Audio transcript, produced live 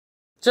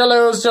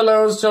Chillos,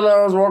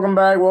 welcome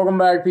back,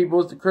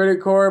 people. It's the Critic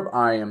Corp.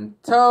 I am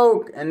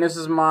Toke, and this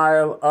is my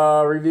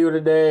review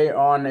today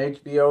on the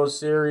HBO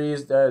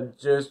series that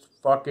just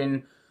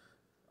fucking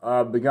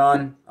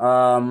begun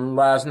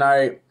last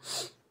night.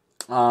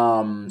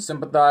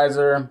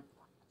 Sympathizer.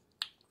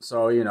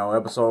 So, you know,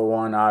 episode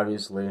 1,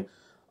 obviously.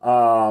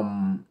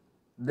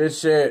 This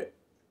shit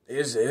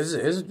is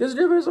just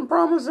giving some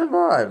promising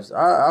vibes.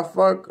 I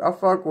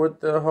fuck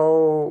with the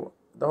whole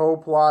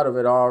plot of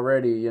it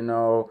already, you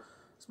know.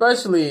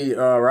 Especially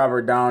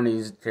Robert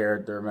Downey's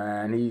character,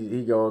 man.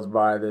 He goes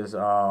by this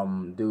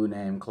dude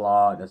named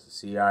Claude. That's a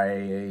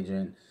CIA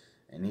agent,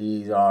 and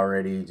he's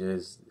already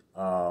just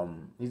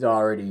he's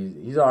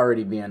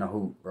already being a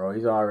hoot, bro.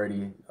 He's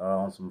already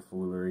on some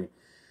foolery.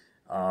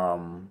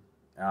 I'm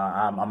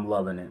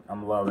loving it.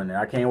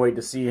 I can't wait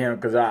to see him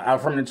because I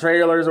from the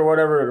trailers or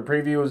whatever, the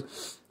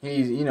previews,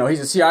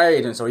 he's a CIA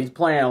agent, so he's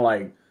playing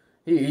like.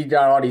 He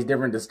got all these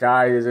different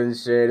disguises and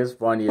shit. It's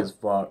funny as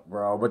fuck,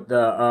 bro. But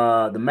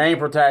the main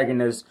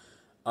protagonist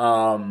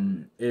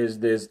is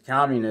this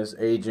communist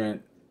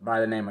agent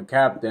by the name of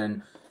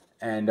Captain.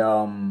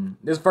 And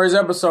this first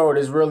episode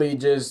is really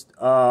just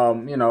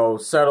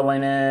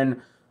settling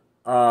in,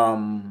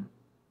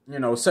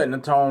 setting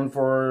the tone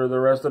for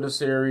the rest of the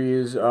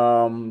series.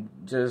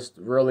 Just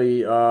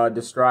really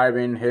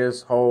describing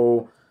his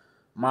whole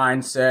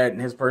mindset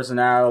and his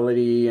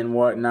personality and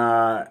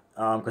whatnot,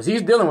 because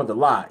he's dealing with a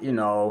lot, you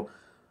know.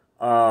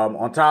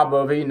 On top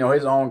of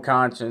his own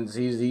conscience,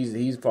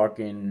 he's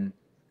fucking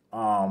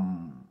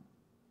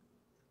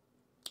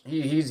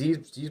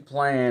he's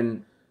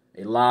playing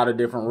a lot of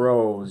different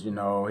roles, you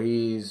know.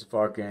 He's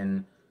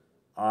fucking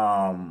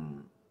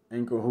in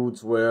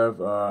cahoots with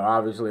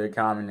obviously a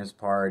communist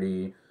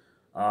party,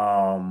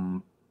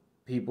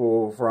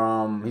 people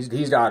from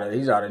he's got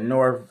a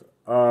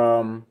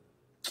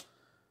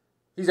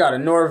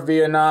North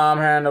Vietnam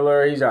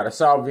handler. He's got a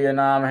South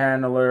Vietnam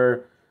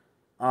handler.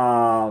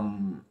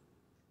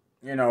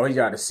 He's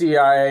got a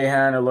CIA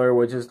handler,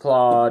 which is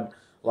Claude.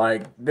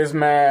 Like, this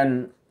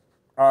man,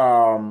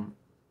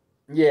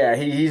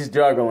 he's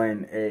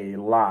juggling a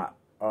lot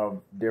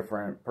of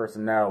different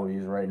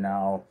personalities right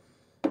now.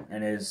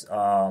 And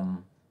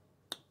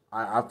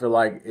I feel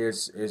like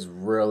it's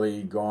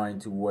really going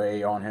to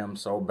weigh on him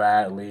so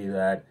badly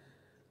that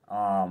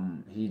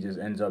he just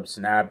ends up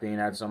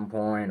snapping at some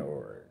point,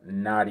 or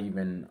not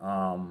even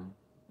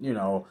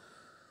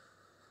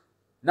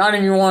not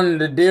even wanting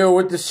to deal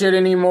with the shit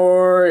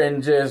anymore,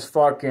 and just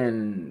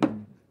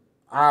fucking,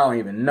 I don't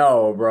even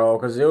know, bro.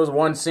 Because there was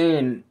one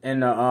scene in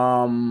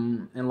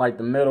the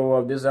middle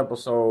of this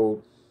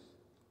episode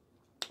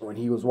when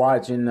he was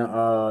watching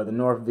the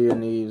North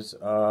Vietnamese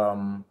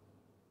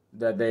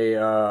that they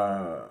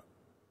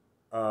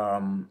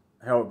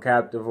held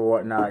captive or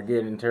whatnot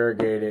get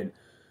interrogated.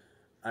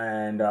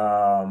 And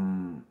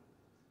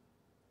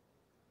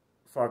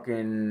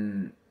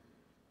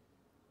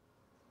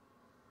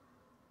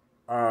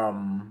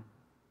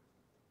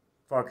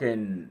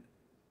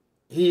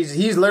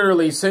he's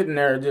literally sitting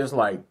there just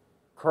like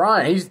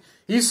crying.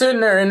 He's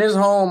sitting there in his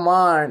own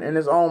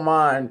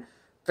mind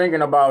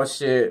thinking about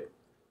shit,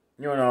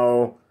 you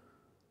know,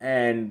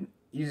 and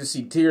you just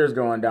see tears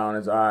going down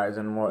his eyes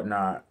and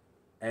whatnot.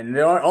 And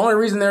the only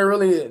reason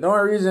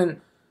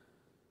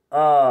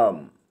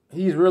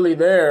he's really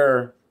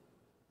there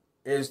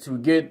is to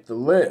get the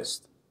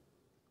list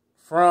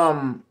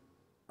from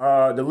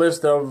the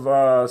list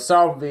of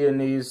South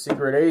Vietnamese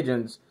secret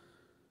agents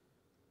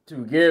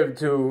to give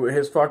to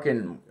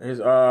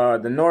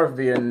the North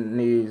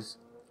Vietnamese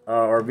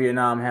or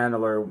Vietnam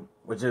handler,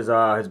 which is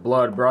his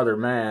blood brother,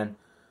 Man.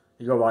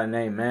 He go by the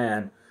name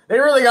Man. They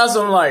really got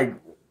some like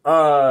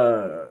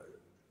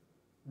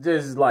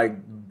just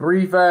like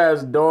brief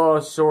ass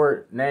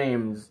short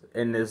names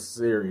in this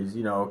series,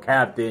 you know,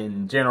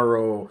 Captain,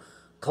 General,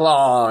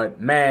 Claude,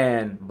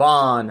 Man,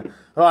 Bond.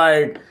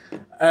 Like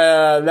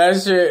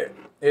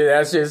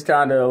that shit's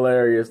kind of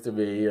hilarious to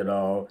me, you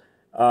know.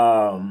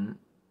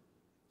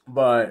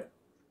 But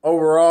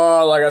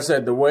overall, like I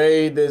said, the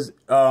way this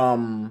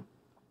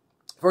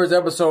first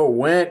episode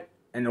went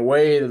and the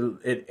way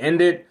it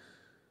ended,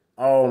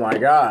 oh my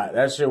god,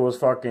 that shit was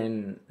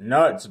fucking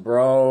nuts,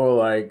 bro.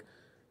 Like,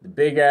 the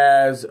big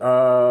ass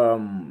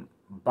bomb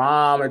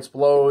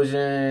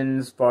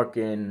explosions,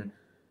 fucking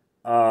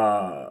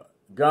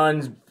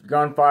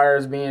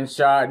gunfires being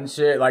shot and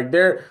shit. Like,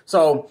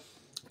 so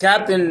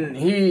Captain,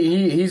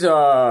 he's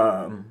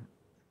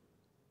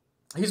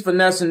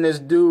finessing this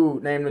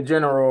dude named the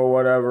General or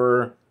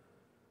whatever,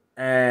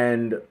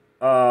 and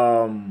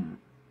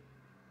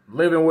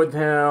living with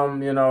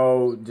him, you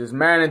know, just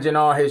managing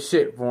all his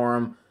shit for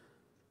him.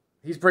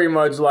 He's pretty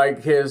much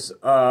like his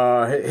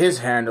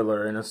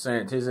handler in a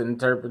sense, his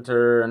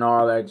interpreter and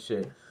all that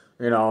shit,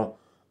 you know.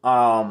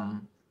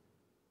 The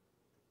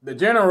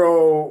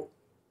General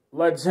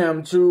lets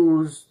him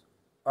choose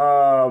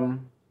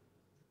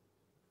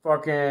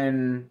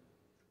fucking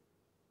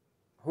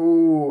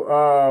who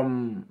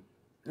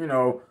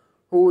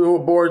who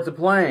boards the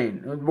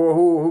plane,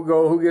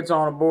 who gets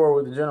on board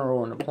with the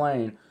General in the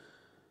plane.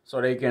 so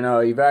they can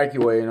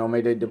evacuate,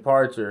 make their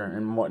departure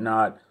and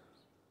whatnot.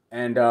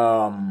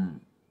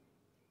 And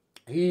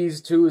he's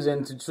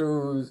choosing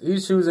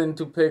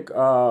to pick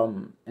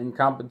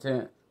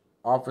incompetent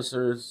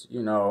officers,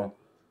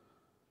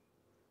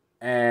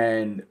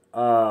 and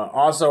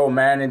also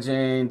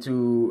managing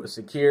to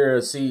secure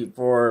a seat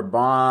for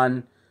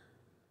Bond's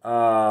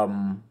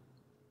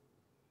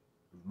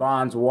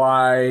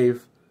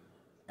wife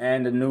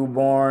and the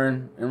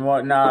newborn and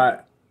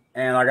whatnot.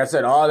 And like I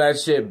said, all that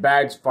shit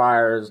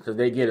backfires because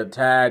they get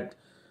attacked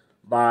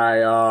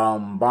by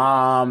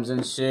bombs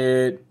and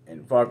shit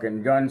and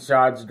fucking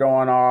gunshots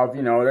going off.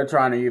 They're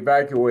trying to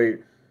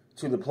evacuate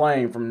to the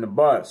plane from the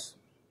bus.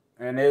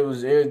 And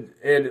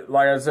it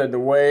like I said, the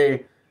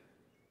way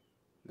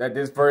that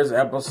this first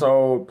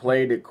episode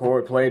played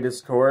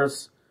this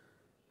course,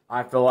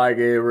 I feel like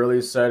it's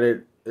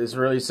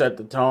really set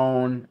the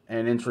tone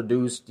and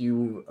introduced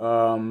you,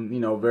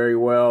 very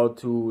well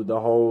to the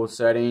whole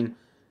setting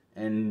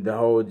and the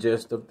whole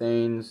gist of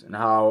things and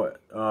how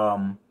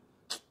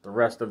the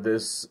rest of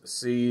this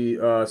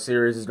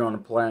series is going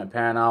to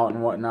pan out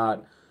and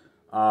whatnot.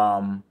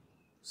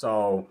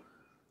 So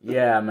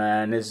yeah,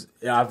 man,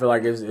 I feel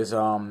like it's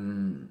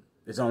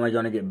only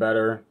going to get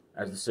better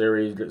as the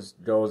series just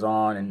goes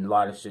on, and a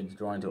lot of shit's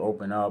going to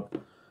open up.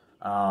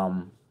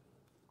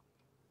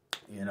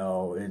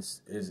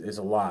 It's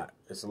a lot.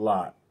 It's a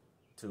lot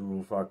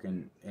to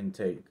fucking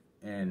intake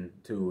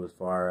into as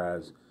far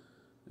as,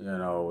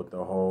 with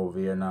the whole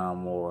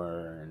Vietnam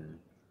War and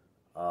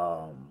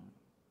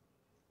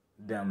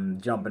them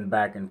jumping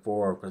back and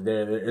forth, because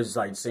it's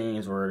like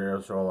scenes where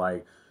they'll show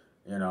like,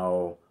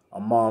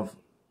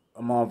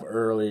 a month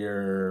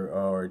earlier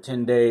or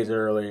 10 days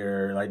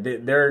earlier. Like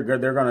they're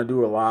gonna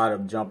do a lot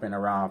of jumping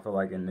around, I feel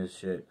like, in this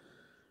shit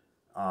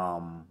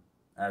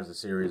as the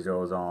series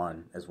goes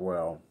on as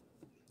well.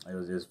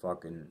 It's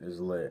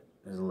lit.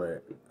 It's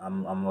lit.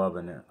 I'm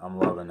loving it. I'm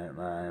loving it,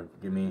 man.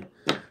 Give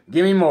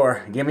me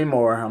more. Give me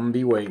more. I'm gonna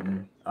be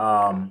waiting.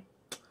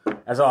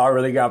 That's all I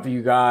really got for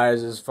you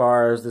guys as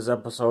far as this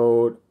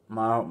episode.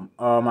 My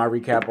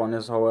recap on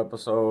this whole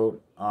episode.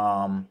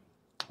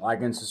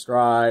 Like and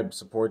subscribe.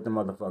 Support the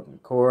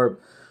motherfucking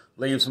corp.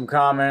 Leave some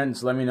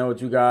comments. Let me know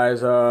what you guys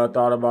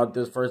thought about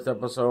this first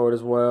episode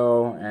as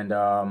well. And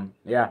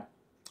yeah,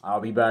 I'll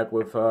be back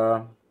with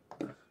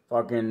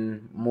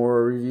fucking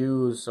more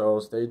reviews. So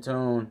stay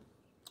tuned.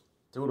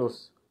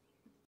 Toodles.